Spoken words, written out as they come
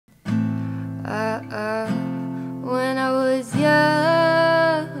When I was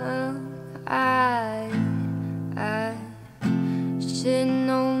young, I should've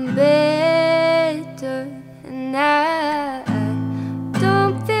known better, and I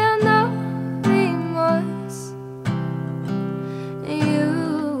don't feel no remorse.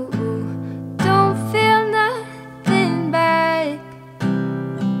 You don't feel nothing back.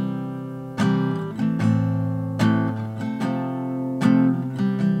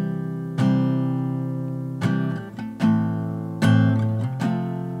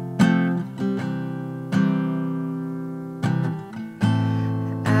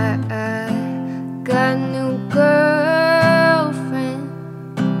 I got a new girlfriend.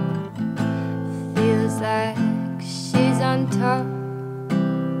 Feels like she's on top,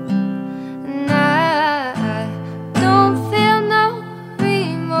 and I don't feel no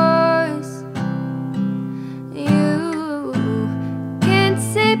remorse. You can't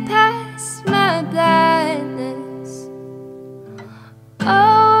see past my blindness.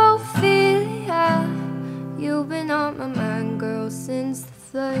 Ophelia, you've been on my mind, girl, since the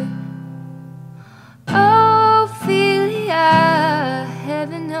flood. Ophelia,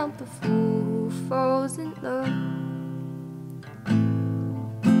 heaven help the fool who falls in love.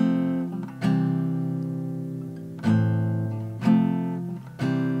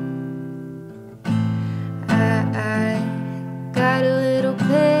 I got a little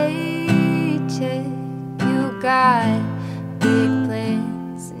paycheck. You got big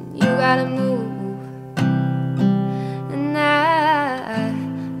plans, and you gotta move. And I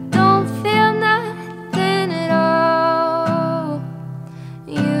don't feel nothing at all.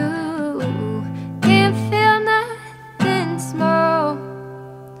 You can't feel nothing small.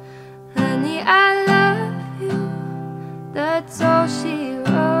 Honey, I love you, that's all she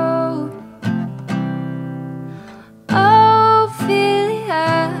wrote. Ophelia,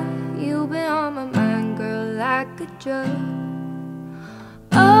 you've been on my mind, girl, like a drug.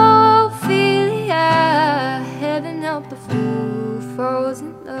 Ophelia, heaven help the fool who falls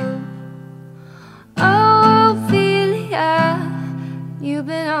in love. Ophelia, you've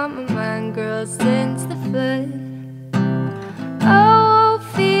been on my mind, girl, since the flood.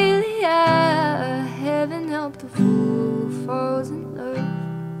 Ophelia, heaven help the fool